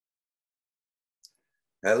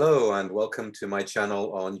Hello and welcome to my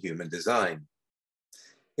channel on human design.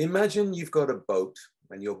 Imagine you've got a boat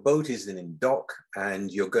and your boat is in dock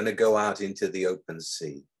and you're going to go out into the open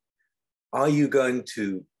sea. Are you going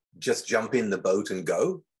to just jump in the boat and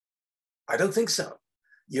go? I don't think so.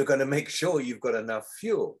 You're going to make sure you've got enough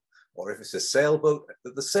fuel, or if it's a sailboat,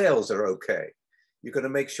 that the sails are okay. You're going to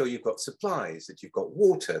make sure you've got supplies, that you've got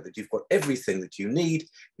water, that you've got everything that you need,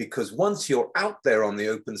 because once you're out there on the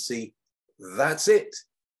open sea, that's it.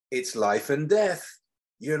 It's life and death.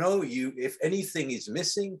 If anything is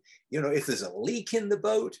missing, if there's a leak in the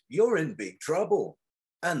boat, you're in big trouble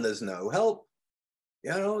and there's no help.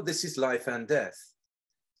 This is life and death.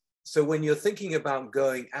 So when you're thinking about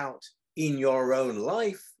going out in your own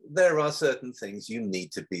life, there are certain things you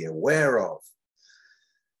need to be aware of.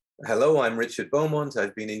 Hello, I'm Richard Beaumont.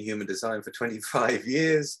 I've been in human design for 25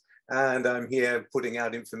 years, and I'm here putting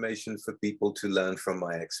out information for people to learn from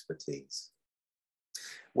my expertise.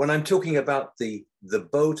 When I'm talking about the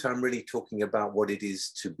boat, I'm really talking about what it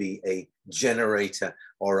is to be a generator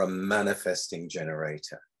or a manifesting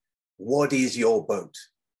generator. What is your boat?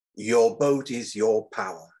 Your boat is your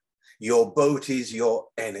power. Your boat is your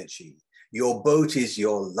energy. Your boat is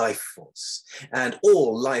your life force. And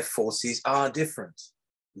all life forces are different.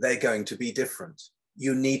 They're going to be different.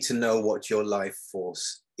 You need to know what your life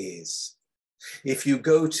force is. If you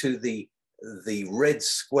go to the red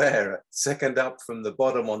square, second up from the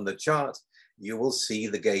bottom on the chart, you will see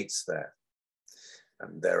the gates there.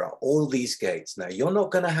 And there are all these gates. Now, you're not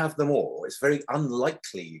going to have them all. It's very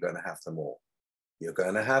unlikely you're going to have them all. You're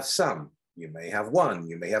going to have some. You may have one,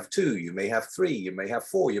 you may have two, you may have three, you may have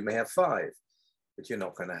four, you may have five, but you're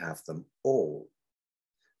not going to have them all.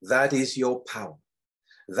 That is your power.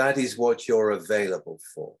 That is what you're available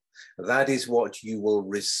for. That is what you will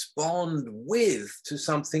respond with to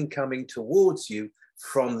something coming towards you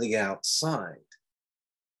from the outside.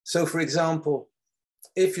 So, for example,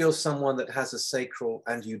 if you're someone that has a sacral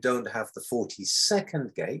and you don't have the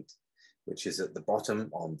 42nd gate, which is at the bottom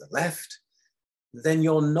on the left, then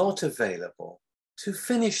you're not available to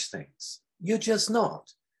finish things. You're just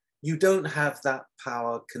not. You don't have that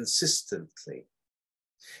power consistently.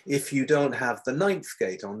 If you don't have the 9th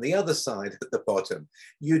gate on the other side at the bottom,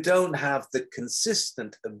 you don't have the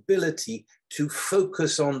consistent ability to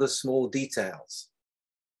focus on the small details.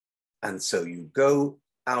 And so you go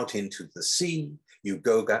out into the sea, you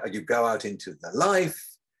go out into the life,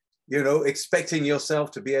 expecting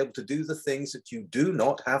yourself to be able to do the things that you do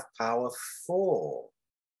not have power for.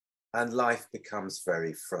 And life becomes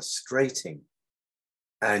very frustrating.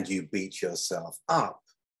 And you beat yourself up.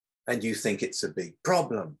 And you think it's a big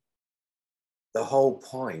problem. The whole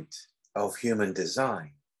point of human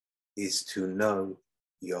design is to know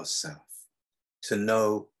yourself, to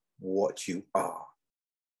know what you are.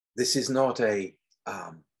 This is not a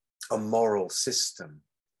moral system.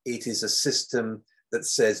 It is a system that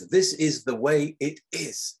says, this is the way it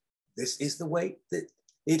is. This is the way that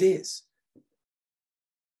it is.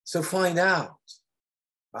 So find out.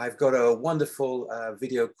 I've got a wonderful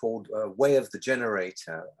video called Way of the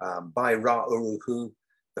Generator by Ra Uru Hu,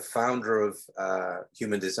 the founder of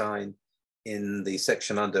human design, in the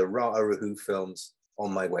section under Ra Uru Hu films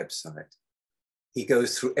on my website. He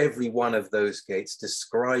goes through every one of those gates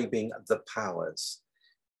describing the powers.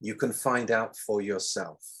 You can find out for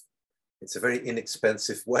yourself. It's a very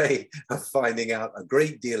inexpensive way of finding out a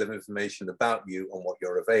great deal of information about you and what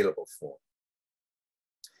you're available for.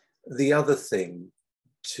 The other thing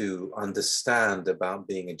to understand about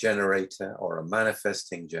being a generator or a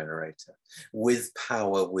manifesting generator with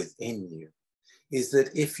power within you is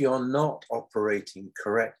that if you're not operating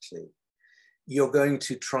correctly, you're going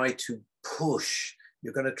to try to push,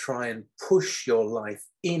 you're going to try and push your life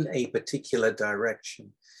in a particular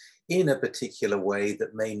direction, in a particular way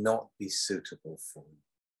that may not be suitable for you.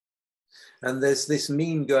 And there's this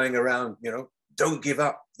meme going around, don't give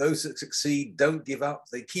up. Those that succeed, don't give up.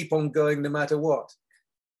 They keep on going no matter what.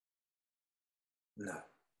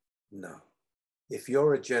 No. If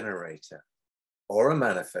you're a generator or a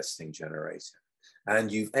manifesting generator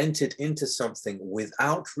and you've entered into something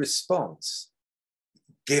without response,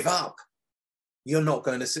 give up. You're not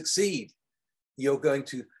going to succeed. You're going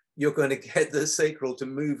to get the sacral to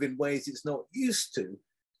move in ways it's not used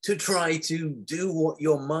to try to do what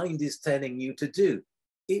your mind is telling you to do.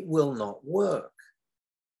 It will not work.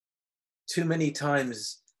 Too many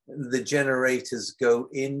times, the generators go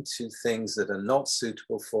into things that are not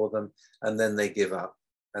suitable for them, and then they give up,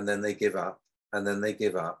 and then they give up, and then they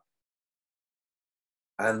give up.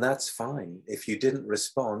 And that's fine. If you didn't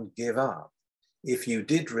respond, give up. If you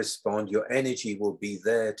did respond, your energy will be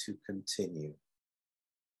there to continue.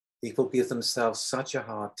 People give themselves such a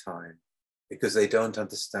hard time because they don't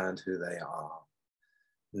understand who they are.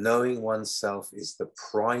 Knowing oneself is the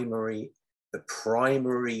primary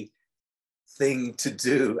thing to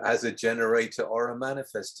do as a generator or a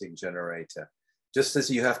manifesting generator. Just as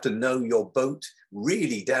you have to know your boat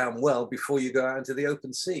really damn well before you go out into the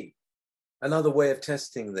open sea. Another way of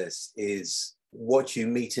testing this is what you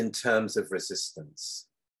meet in terms of resistance.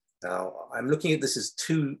 Now, I'm looking at this as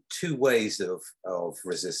two ways of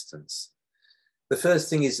resistance. The first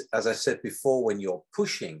thing is, as I said before, when you're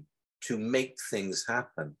pushing to make things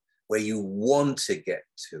happen, where you want to get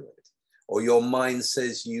to it, or your mind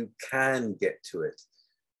says you can get to it,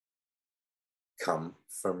 come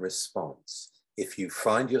from response. If you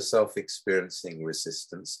find yourself experiencing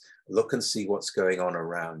resistance, look and see what's going on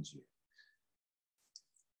around you.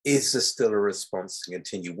 Is there still a response to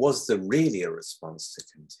continue? Was there really a response to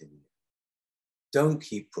continue? Don't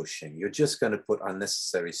keep pushing. You're just going to put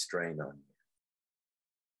unnecessary strain on you.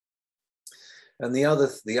 And the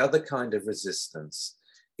other kind of resistance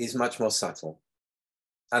is much more subtle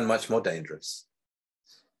and much more dangerous.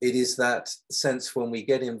 It is that sense when we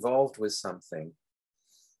get involved with something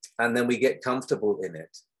and then we get comfortable in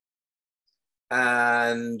it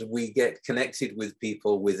and we get connected with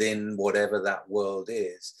people within whatever that world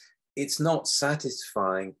is. It's not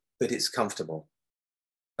satisfying, but it's comfortable.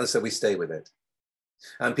 And so we stay with it.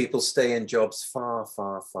 And people stay in jobs far,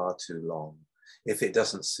 far, far too long if it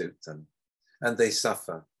doesn't suit them. And they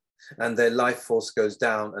suffer. And their life force goes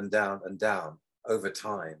down and down and down over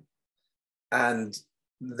time. And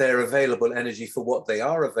their available energy for what they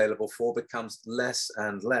are available for becomes less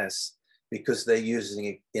and less because they're using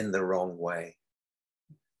it in the wrong way.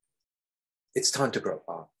 It's time to grow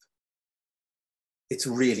up. It's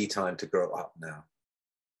really time to grow up now.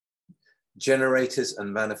 Generators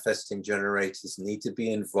and manifesting generators need to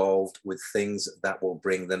be involved with things that will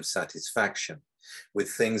bring them satisfaction, with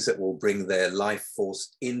things that will bring their life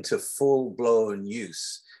force into full-blown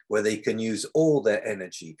use, where they can use all their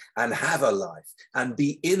energy and have a life and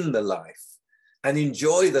be in the life and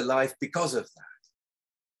enjoy the life because of that.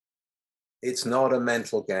 It's not a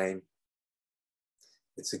mental game.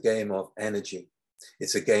 It's a game of energy.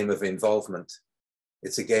 It's a game of involvement.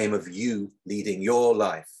 It's a game of you leading your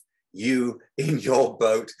life, you in your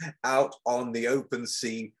boat out on the open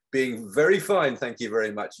sea, being very fine, thank you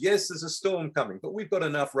very much. Yes, there's a storm coming, but we've got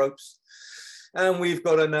enough ropes and we've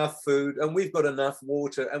got enough food and we've got enough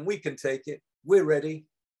water and we can take it. We're ready.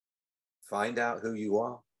 Find out who you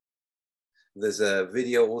are. There's a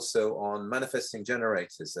video also on manifesting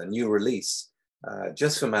generators, a new release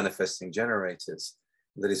just for manifesting generators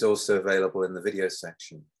that is also available in the video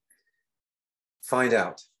section. Find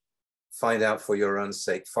out for your own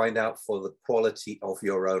sake, find out for the quality of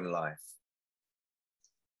your own life.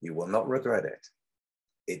 You will not regret it.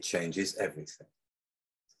 It changes everything.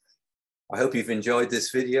 I hope you've enjoyed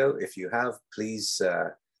this video. If you have, please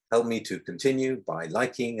help me to continue by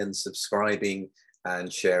liking and subscribing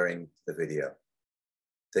and sharing the video.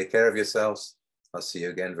 Take care of yourselves. I'll see you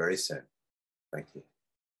again very soon. Thank you.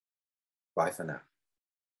 Bye for now.